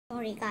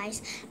Sorry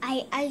guys,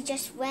 I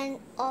just went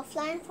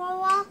offline for a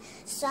while,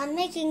 so I'm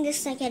making the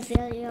second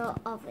video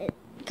of it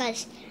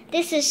because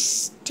this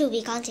is to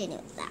be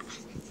continued.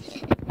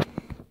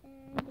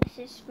 And this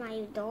is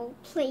my doll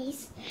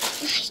place.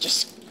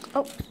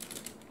 Oh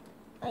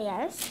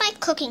yeah, that's my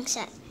cooking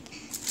set.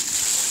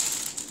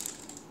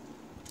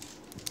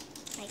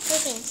 My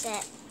cooking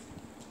set.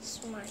 This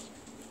is my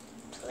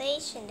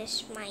place, and this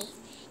is my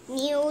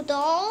new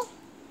doll.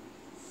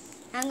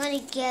 I'm gonna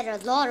get a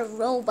lot of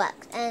Robux,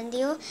 and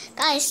you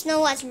guys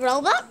know what's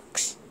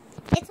Robux?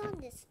 It's on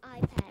this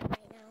iPad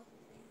right now.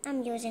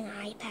 I'm using an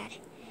iPad.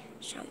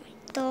 So my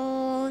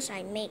dolls,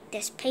 I make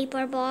this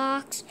paper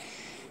box,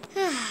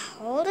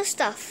 all the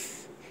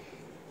stuff.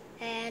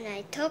 And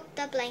I took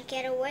the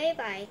blanket away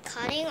by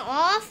cutting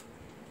off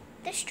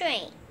the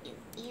string. You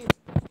see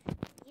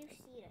the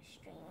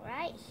string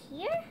right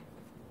here?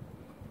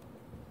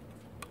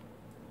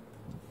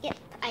 Yep,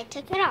 I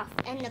took it off,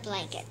 and the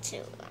blanket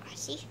too.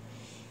 See?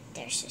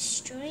 There's a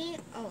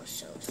string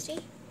also, see?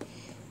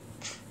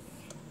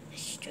 A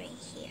string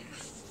here.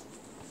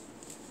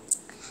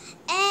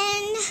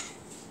 And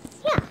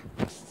yeah.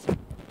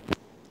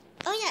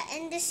 Oh yeah,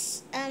 and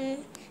this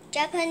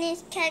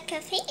Japanese cat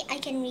cafe, I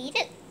can read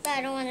it, but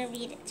I don't want to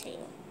read it to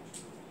you.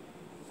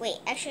 Wait,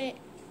 actually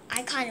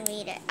I can't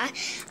read it. I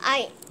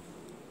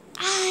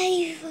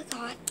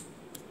forgot.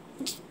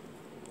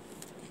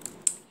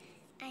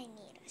 I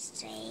need to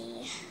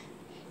say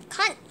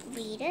can't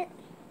read it.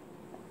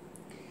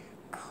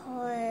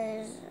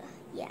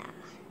 Yeah,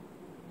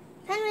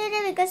 can't read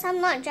it because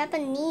I'm not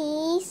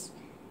Japanese.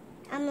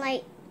 I'm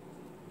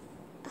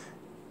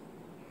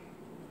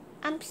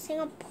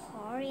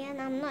Singaporean.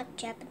 I'm not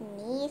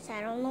Japanese. I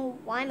don't know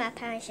why my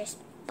parents just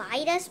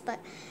buy this, but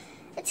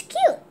it's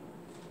cute.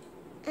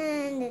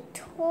 And the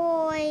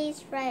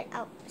toys right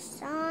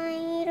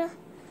outside.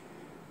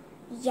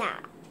 Yeah.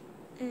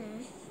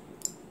 And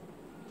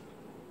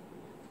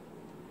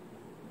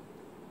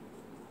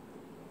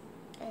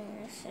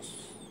this is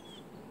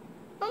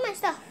all my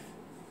stuff.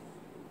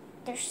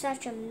 There's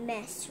such a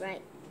mess,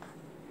 right?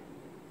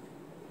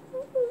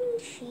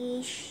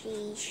 Sheesh.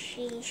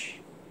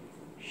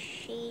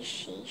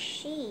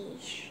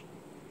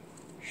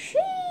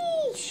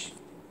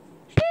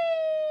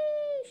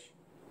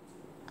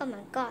 Oh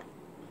my god.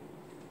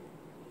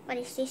 What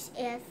is this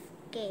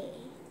FK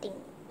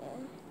thing?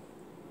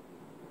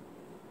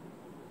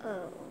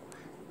 Oh.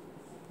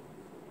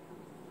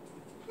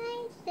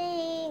 I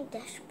think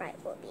the Sprite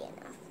will be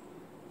enough.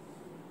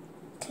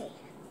 Okay.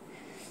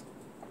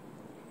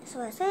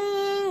 So I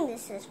think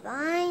this is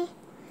mine,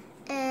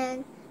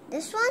 and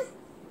this one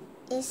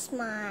is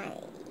my.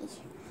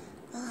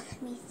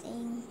 Let me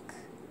think.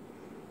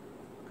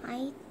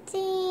 I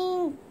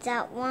think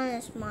that one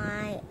is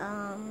my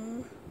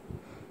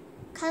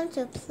come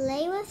to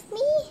play with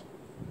me,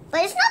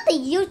 but it's not the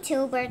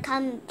YouTuber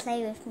come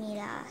play with me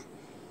lah.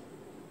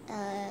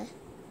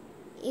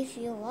 If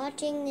you're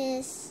watching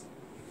this,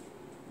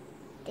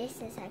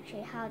 this is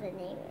actually how the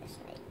name is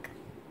like.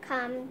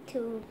 Come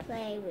to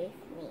play with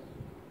me.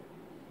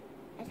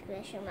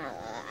 Exclamation mark.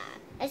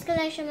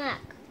 Exclamation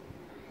mark.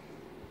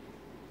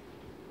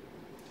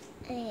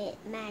 A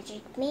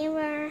magic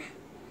mirror.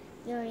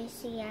 You already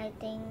see, I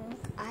think.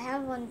 I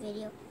have one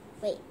video.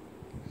 Wait.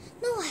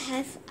 No,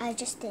 I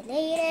just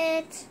deleted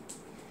it.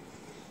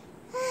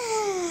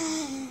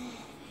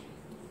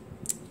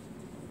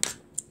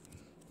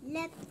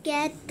 Let's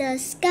get the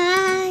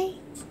sky.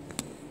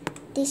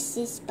 This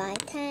is by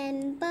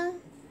Temba.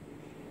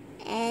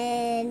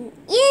 And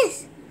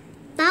yes,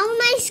 found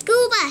my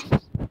school bus.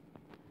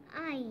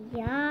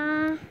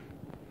 Yeah.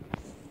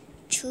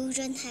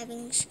 Children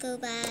having school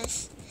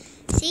bus.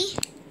 See?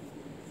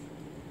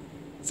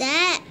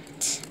 That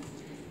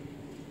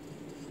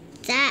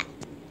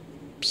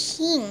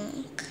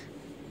pink.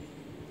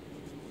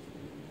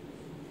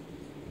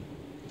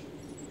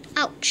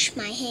 Ouch,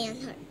 my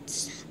hand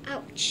hurts.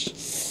 Ouch.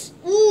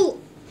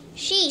 Ooh,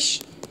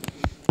 sheesh.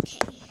 Okay.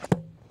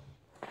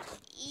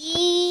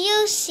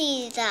 You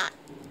see that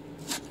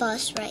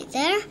bus right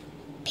there?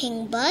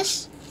 Pink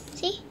bus.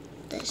 See?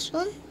 This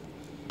one.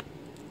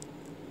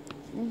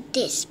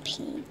 This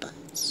pink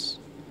bus.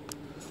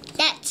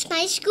 That's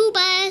my school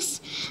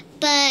bus,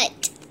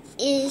 but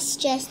it's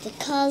just the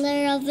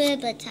color of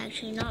it, but it's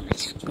actually not my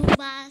school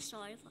bus.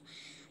 Sorry for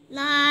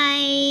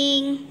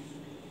lying.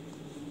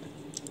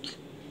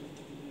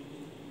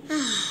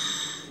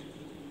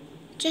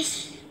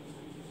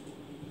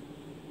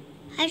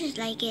 I just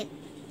like it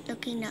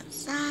looking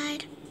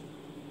outside.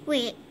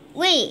 Wait,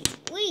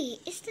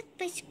 is that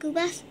my school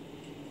bus?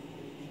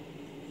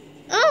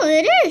 Oh,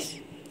 it is.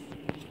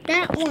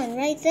 That one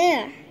right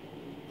there.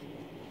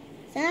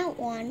 That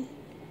one.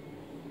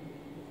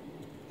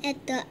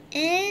 At the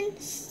end,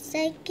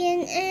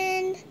 second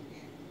end.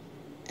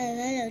 Oh,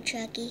 hello,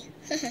 Chucky.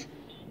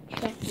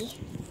 Chucky.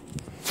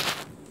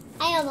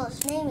 I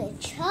almost named it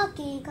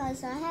Chucky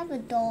because I have a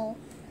doll.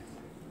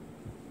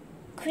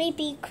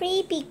 Creepy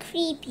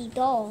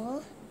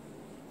doll.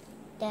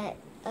 That,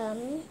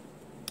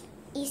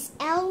 is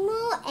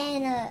Elmo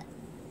and a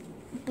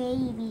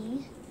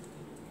baby.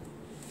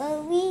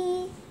 But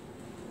me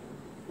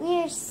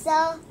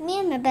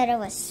and my brother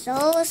was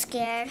so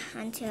scared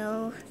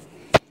until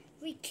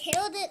we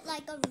killed it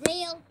like a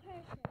real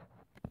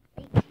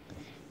person. Like,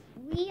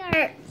 we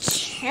are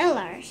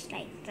killers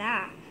like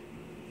that.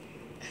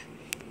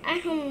 I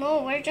don't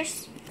know, we're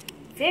just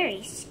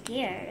very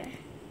scared.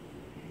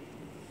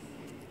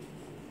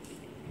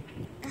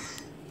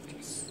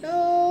 Just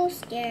so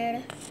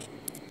scared.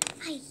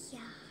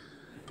 Hiya.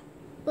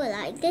 But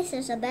like, this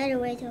is a better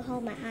way to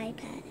hold my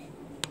iPad.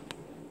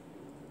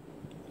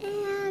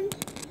 And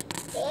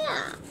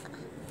yeah.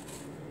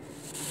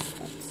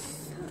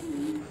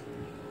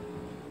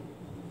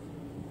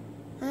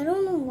 I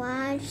don't know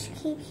why I just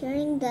keep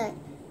hearing that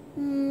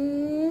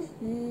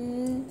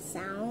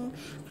sound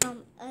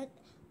from a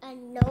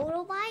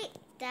motorbike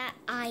that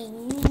I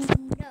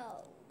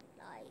know.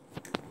 Like,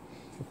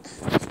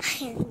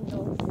 I don't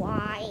know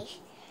why.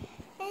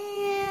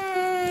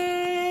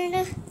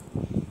 And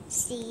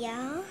see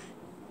ya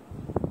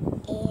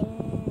in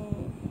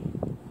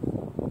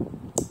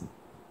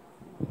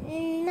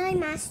my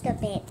master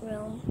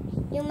bedroom.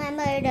 You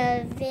remember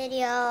the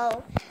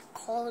video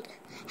called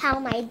How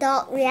My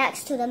Dog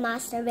Reacts to the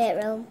Master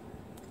Bedroom?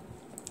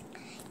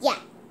 Yeah,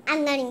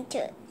 I'm getting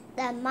to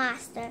the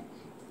master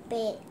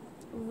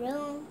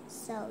bedroom.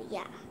 So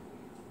yeah,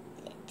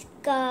 let's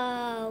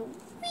go.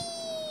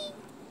 Whee!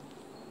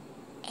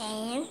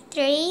 And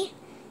 3,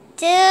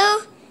 2,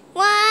 1,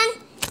 go!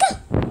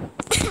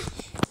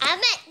 I'm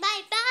at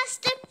my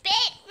master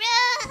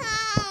bedroom.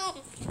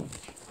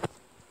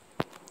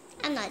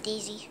 I'm not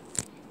Daisy.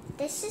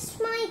 This is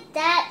my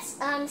dad's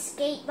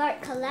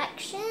skateboard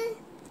collection.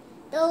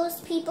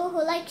 Those people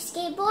who like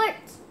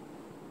skateboards,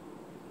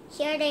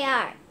 here they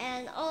are.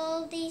 And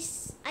all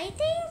these, I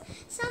think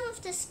some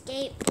of the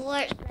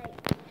skateboards,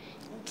 like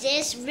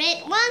this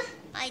red one,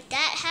 my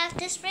dad have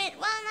this red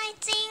one, I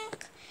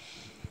think.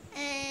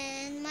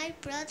 And my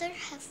brother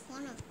have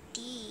one of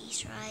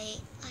these,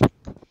 right? I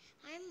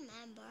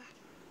remember.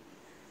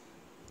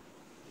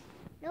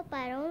 Nope,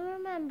 I don't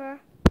remember.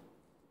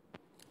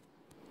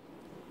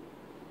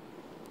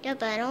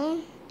 Yep, I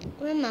don't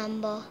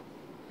remember.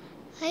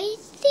 I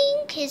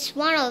think it's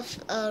one of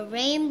a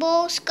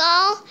rainbow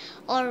skull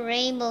or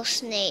rainbow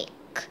snake.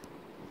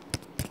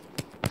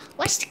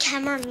 Why's the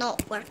camera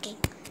not working?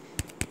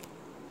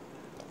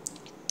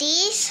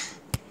 These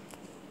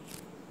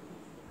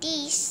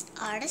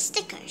are the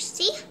stickers,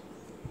 see?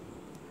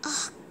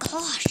 Oh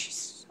gosh,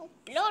 it's so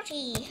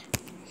blurry.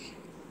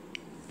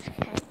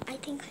 I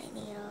think I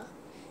need to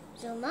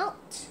zoom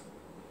out.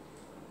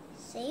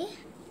 See?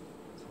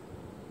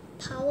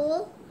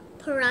 Powell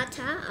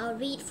Parata, I'll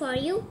read for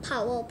you.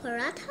 Powell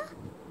Parata,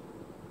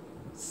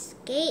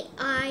 Skate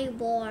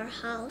Eyeball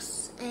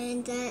House,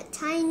 and the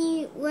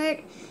tiny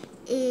word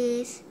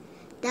is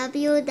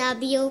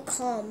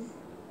www.com.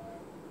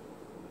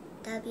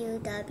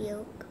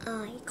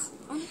 www.com.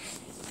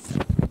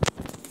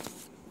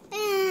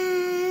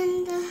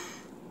 And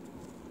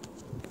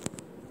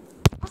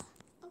oh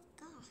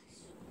gosh,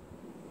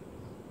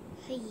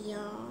 hey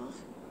y'all.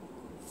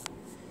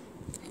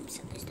 I'm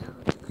supposed to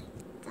hold it like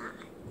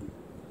that.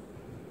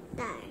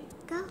 There you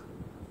go.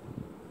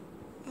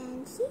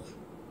 And see?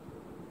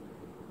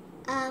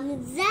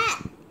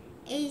 That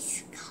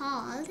is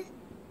called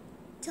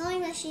Toy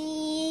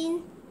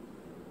Machine.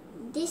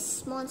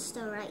 This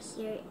monster right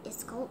here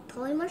is called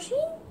Toy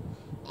Machine.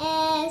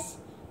 As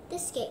the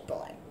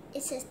skateboard,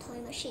 it says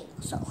Toy Machine.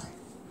 So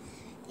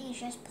it's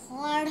just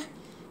poured.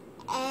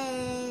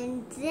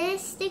 And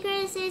this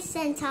sticker says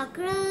Santa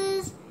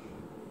Cruz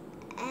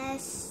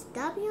SW,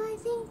 I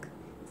think.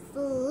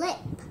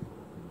 Flip.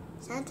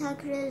 Santa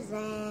Cruz,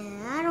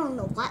 and I don't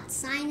know what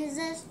sign is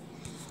this.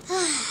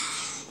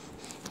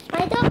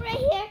 My dog right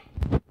here.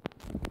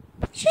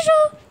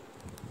 Shoo-shoo.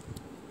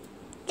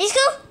 Disco?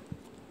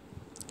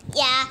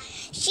 Yeah,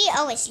 she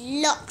always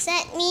looks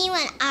at me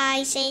when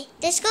I say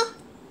disco.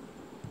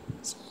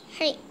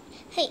 Hey,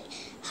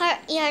 her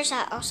ears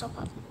are also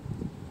popped.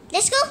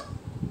 Disco?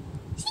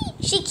 See,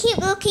 she keep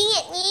looking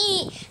at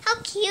me. How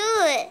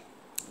cute.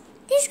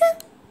 Disco?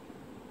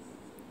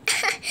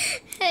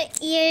 Her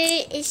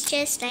ear is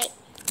just like,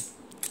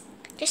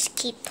 just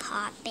keep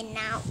popping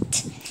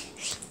out.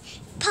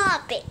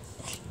 Pop it.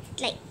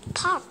 Like,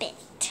 pop it.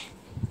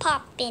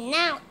 Popping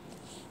out.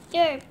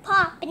 You're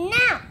popping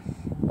out.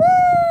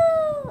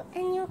 Woo!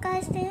 And you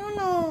guys do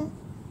know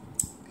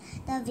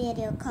the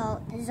video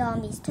called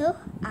Zombies 2.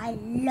 I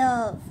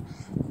love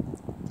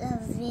the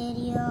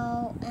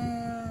video,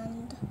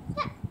 and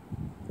yeah,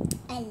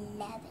 I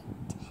love it.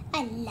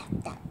 I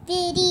love that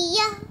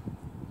video.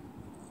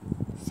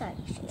 Sorry,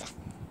 Shia.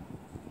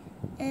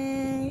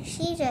 And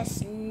she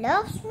just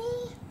loves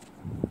me.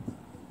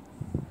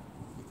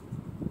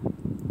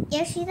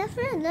 Yeah, she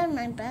definitely loves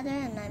my brother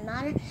and my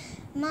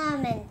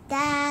mom and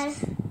dad.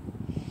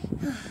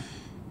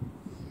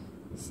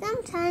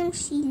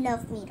 Sometimes she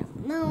loves me the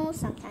most,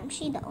 sometimes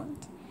she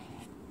don't.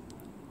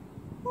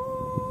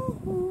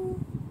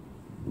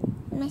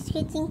 Am I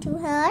skating too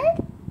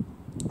hard?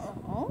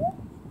 Oh,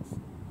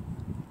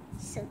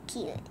 so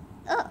cute.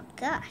 Oh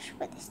gosh,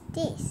 what is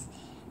this?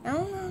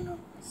 No.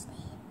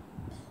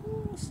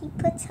 She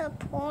puts her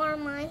paw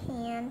on my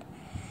hand.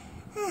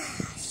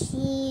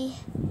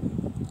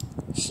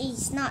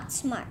 She's not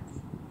smart.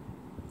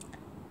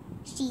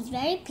 She's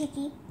very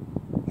picky,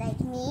 like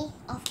me,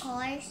 of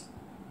course.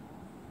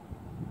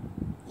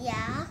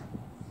 Yeah,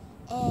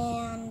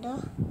 and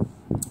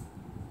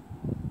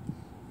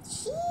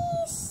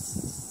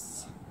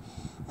she's.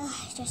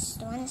 I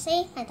just want to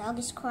say my dog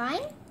is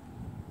crying.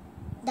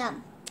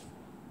 Dumb.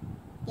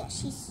 Yeah,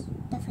 she's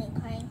definitely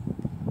crying.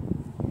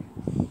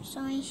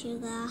 Sorry,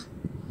 Sugar.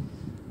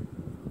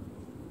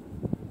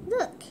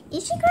 Look,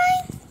 is she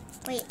crying?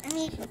 Wait, let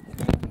me zoom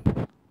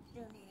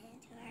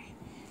into her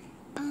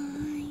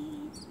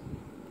eyes.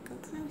 Go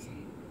closer.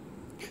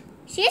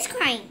 She is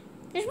crying.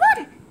 There's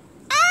water.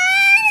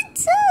 Ah,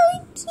 it's so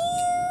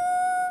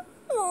cute.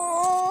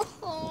 Oh,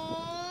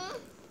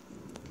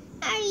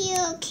 are you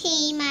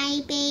okay,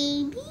 my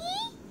baby?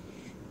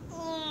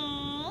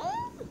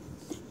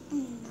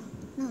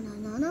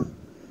 No.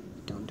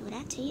 Don't do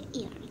that to your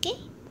ear, okay?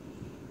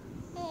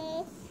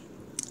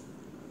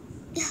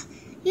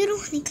 You don't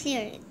want to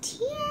clear a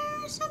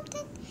tear or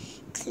something?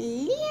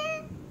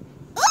 Clear?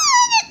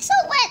 Oh, that's so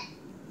wet!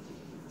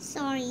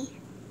 Sorry.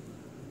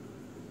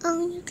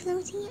 Oh, you're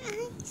closing your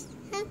eyes.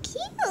 How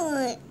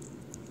cute.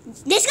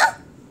 Let's go!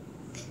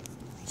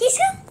 Let's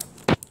go!